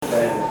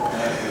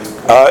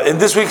In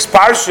this week's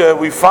Parsha,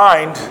 we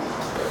find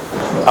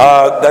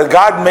that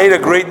God made a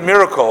great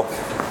miracle.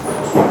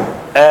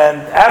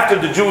 And after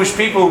the Jewish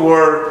people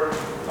were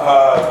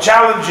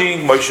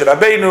challenging Moshe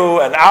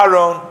Rabbeinu and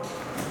Aaron,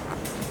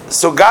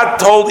 so God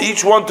told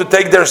each one to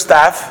take their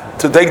staff,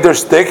 to take their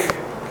stick,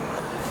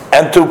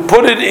 and to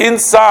put it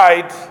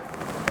inside.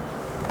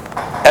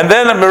 And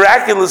then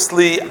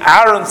miraculously,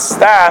 Aaron's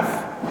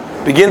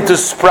staff began to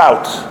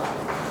sprout.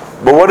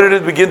 But what did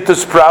it begin to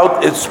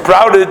sprout? It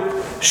sprouted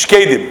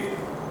shkedim.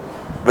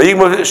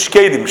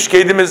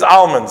 Shkedim is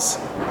almonds.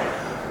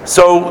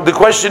 So the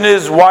question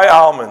is, why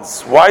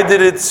almonds? Why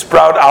did it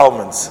sprout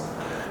almonds?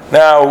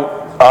 Now,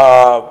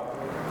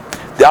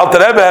 the Alter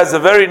Rebbe has a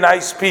very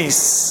nice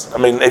piece. I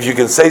mean, if you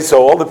can say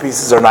so, all the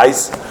pieces are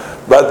nice.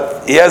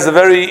 But he has a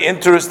very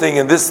interesting,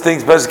 and this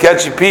thing's best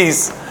catchy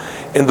piece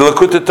in the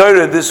Likutei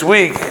Torah this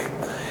week,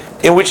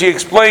 in which he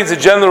explains a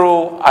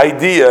general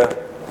idea,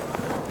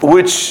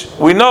 which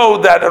we know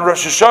that on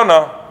Rosh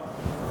Hashanah,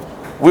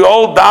 we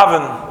all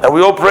daven and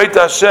we all pray to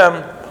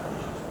Hashem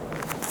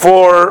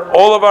for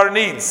all of our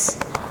needs.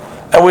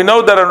 And we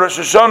know that on Rosh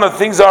Hashanah,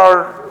 things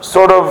are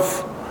sort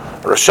of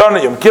Rosh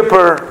Hashanah, Yom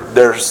Kippur,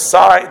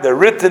 they're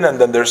written and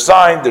then they're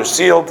signed, they're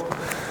sealed.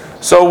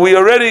 So we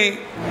already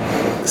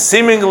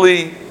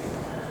seemingly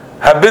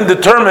have been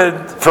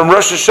determined from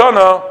Rosh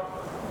Hashanah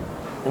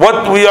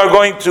what we are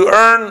going to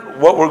earn,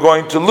 what we're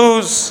going to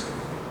lose,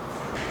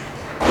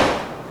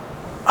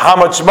 how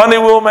much money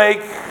we'll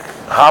make,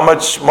 how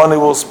much money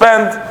we'll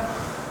spend.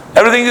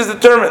 Everything is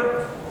determined.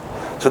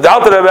 So the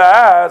Alter Rebbe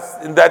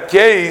asked, in that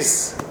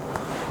case,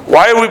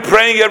 why are we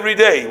praying every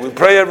day? We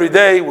pray every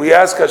day. We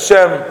ask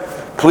Hashem,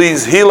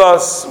 please heal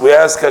us. We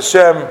ask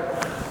Hashem,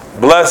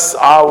 bless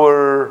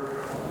our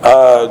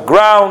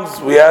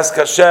grounds. We ask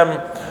Hashem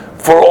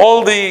for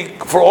all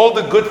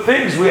the good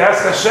things. We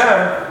ask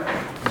Hashem.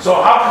 So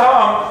how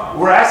come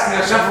we're asking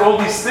Hashem for all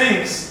these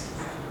things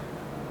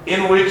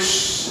in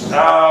which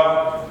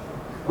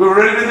we've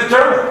already been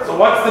determined? So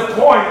what's the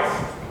point?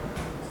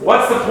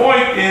 What's the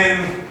point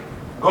in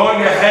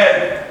going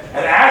ahead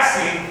and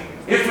asking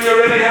if we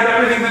already have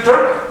everything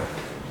determined?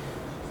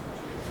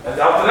 And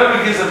the Alter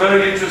Rebbe gives a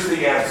very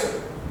interesting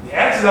answer. The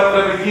answer the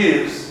Alter Rebbe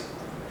gives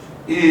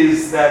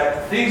is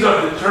that things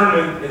are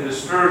determined in the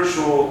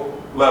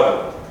spiritual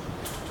level.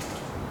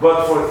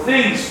 But for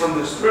things from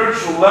the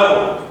spiritual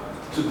level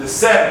to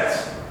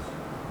descend,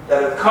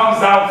 that it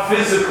comes down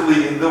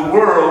physically in the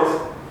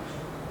world,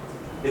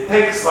 it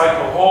takes like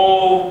a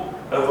whole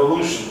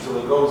evolution till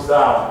it goes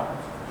down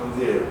from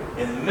there.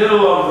 In the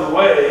middle of the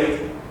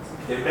way,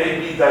 it may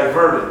be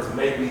diverted, it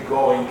may be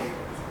going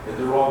in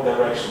the wrong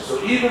direction.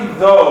 So even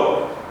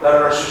though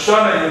that Rosh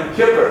Hashanah and Yom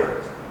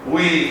Kippur,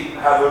 we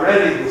have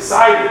already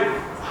decided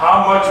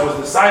how much was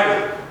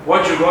decided,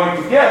 what you're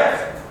going to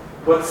get,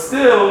 but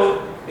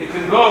still it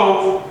can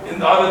go in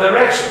the other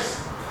directions.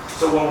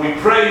 So when we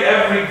pray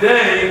every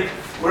day,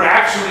 we're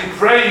actually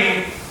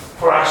praying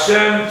for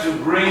Hashem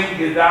to bring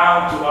it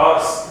down to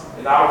us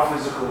in our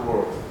physical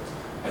world.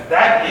 And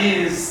that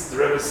is, the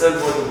Rebbe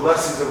says, what the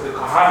blessings of the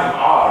Kohanim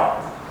are.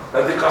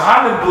 That the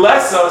Kohanim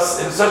bless us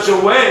in such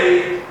a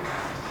way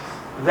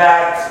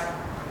that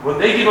when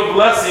they give a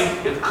blessing,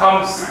 it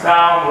comes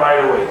down right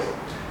away.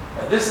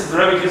 And this is, the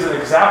Rebbe gives an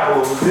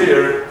example over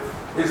there.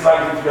 It's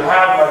like if you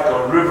have like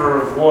a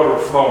river of water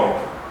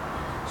flowing.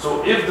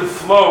 So if the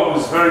flow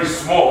is very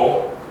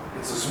small,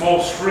 it's a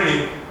small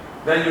stream,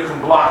 then you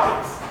can block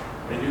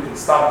it and you can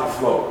stop the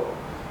flow.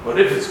 But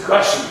if it's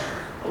gushing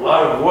a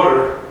lot of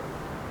water,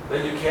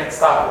 then you can't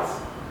stop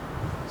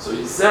it. So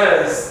he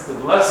says the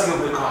blessing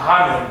of the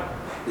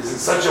Kohanim is in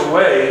such a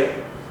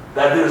way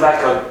that there's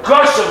like a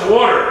gush of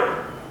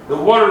water. The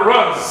water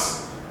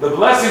runs. The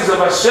blessings of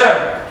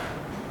Hashem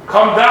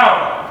come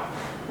down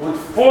with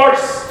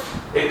force.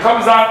 It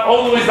comes down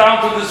all the way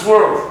down to this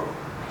world.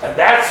 And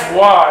that's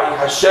why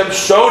Hashem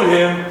showed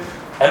him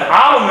an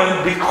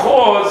almond,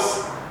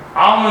 because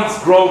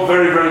almonds grow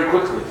very, very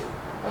quickly.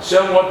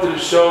 Hashem wanted to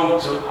show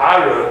to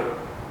Aaron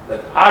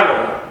that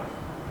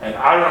and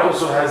Aaron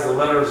also has the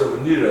letters of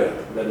Nira,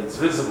 that it's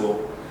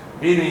visible,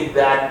 meaning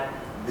that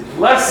the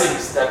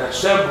blessings that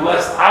Hashem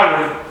blessed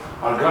Aaron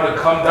are going to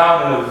come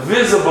down in a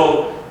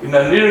visible, in a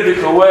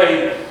Niridic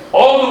way,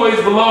 all the way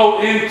below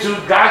into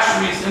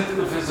Gashmis, into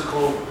the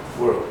physical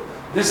world.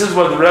 This is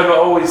what the Rebbe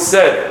always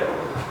said,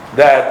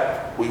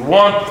 that we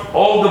want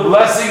all the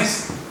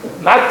blessings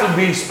not to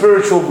be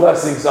spiritual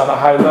blessings on a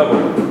high level.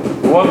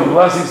 We want the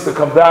blessings to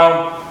come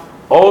down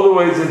all the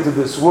ways into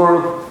this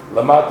world.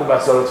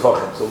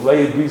 So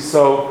may it be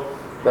so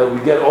that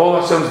we get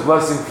all Hashem's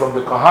blessing from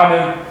the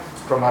Kohanim,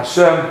 from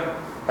Hashem,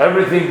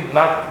 everything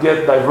not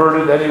get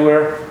diverted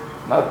anywhere,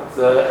 not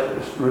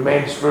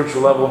remain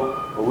spiritual level,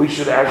 but we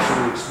should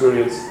actually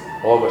experience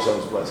all of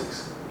Hashem's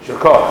blessings.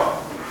 Shakar.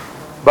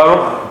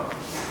 Baruch.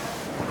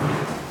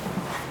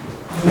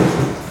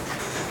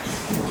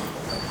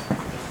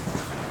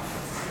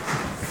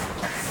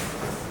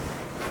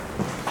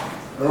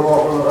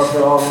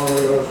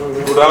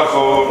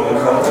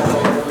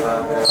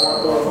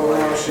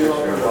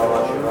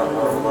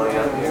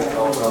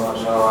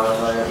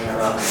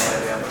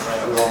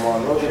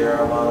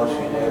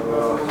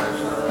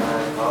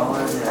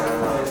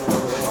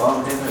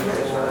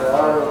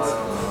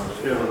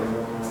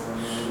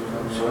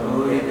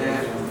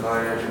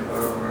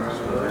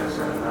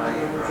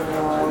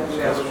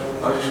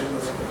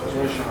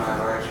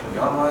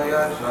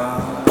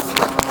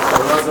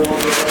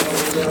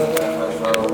 Yes.